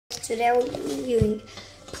Today I'll be reviewing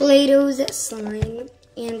Play-Doh's slime,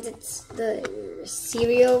 and it's the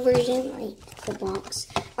cereal version, like the box.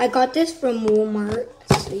 I got this from Walmart,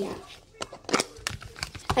 so yeah.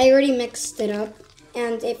 I already mixed it up,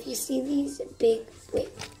 and if you see these big, wait,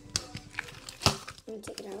 let me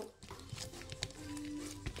take it out.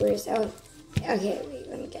 Where's out? Okay, wait,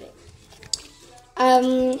 let me get it.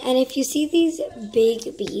 And if you see these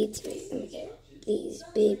big beads, wait, let me get it. These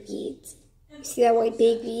big beads. See that white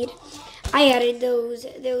big bead? I added those.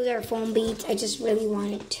 Those are foam beads. I just really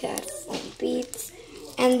wanted to add foam beads.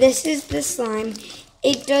 And this is the slime.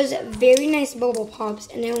 It does very nice bubble pops,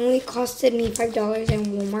 and it only costed me $5 in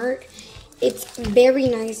Walmart. It's very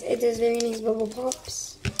nice. It does very nice bubble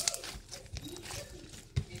pops.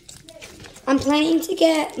 I'm planning to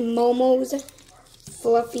get Momo's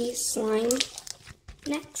fluffy slime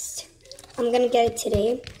next. I'm gonna get it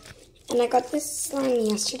today. And I got this slime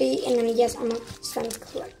yesterday, and then yes, I'm a slime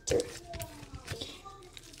collector.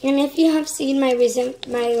 And if you have seen my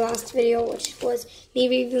last video, which was me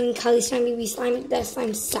reviewing Kylie's Slime BB slime, that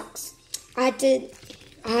slime sucks. I had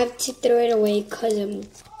to throw it away because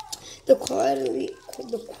the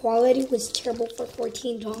quality was terrible for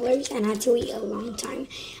 $14, and I had to wait a long time.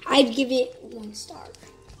 I'd give it 1 star.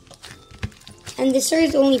 And this star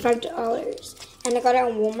is only $5, and I got it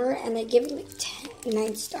on Walmart, and I give it like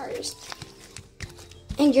 9 stars.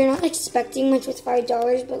 And you're not expecting much with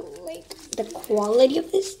 $5, but like the quality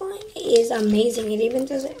of this slime is amazing. It even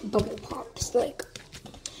does bubble pops. Like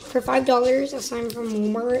for $5, a slime from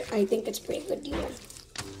Walmart, I think it's a pretty good deal.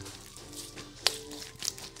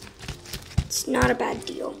 It's not a bad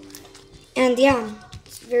deal. And yeah,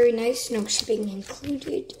 it's very nice. No shipping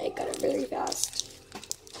included. I got it very fast.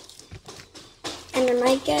 And I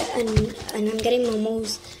might get and I'm getting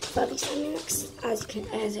Momo's fluffy slime next. As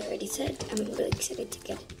I already said, I'm really excited to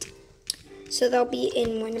get it. So that'll be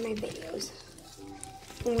in one of my videos.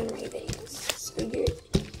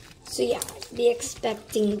 So yeah, be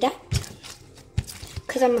expecting that.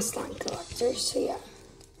 Because I'm a slime collector, so yeah.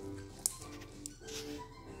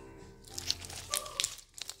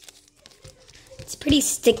 It's pretty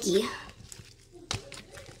sticky.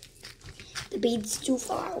 The beads do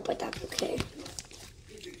fall out, but that's okay.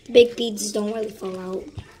 The big beads don't really fall out.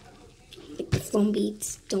 Like the foam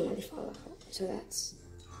beads don't really fall out. So that's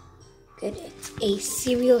good. It's a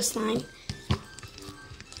cereal slime.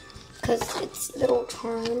 Because it's little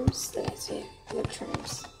charms. That's it. Little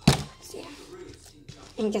charms. So yeah.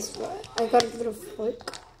 And guess what? I got a little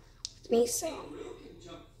fork with me, so.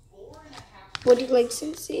 Would you like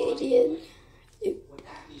some cereal?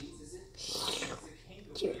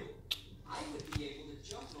 Here.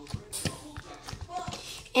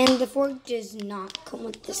 And the fork does not come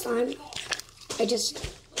with the slime. I just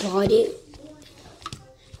bought it.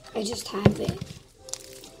 I just have it.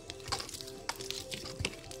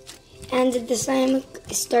 And the slime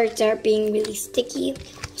starts out being really sticky,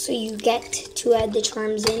 so you get to add the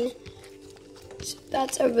charms in. So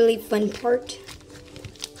that's a really fun part.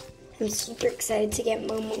 I'm super excited to get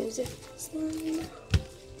Momo's slime.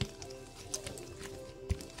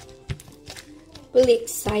 Really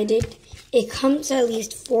excited. It comes at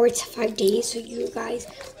least 4 to 5 days, so you guys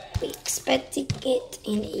will be expecting it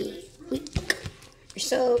in a week or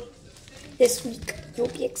so. This week, you'll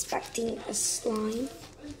be expecting a slime.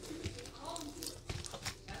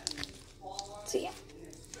 So yeah.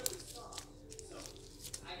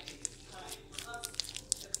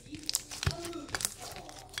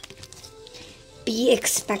 Be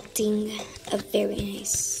expecting a very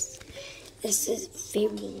nice. This is very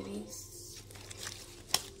nice.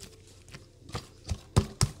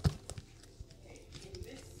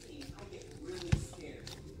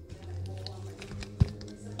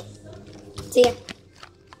 So yeah,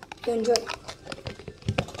 you enjoy.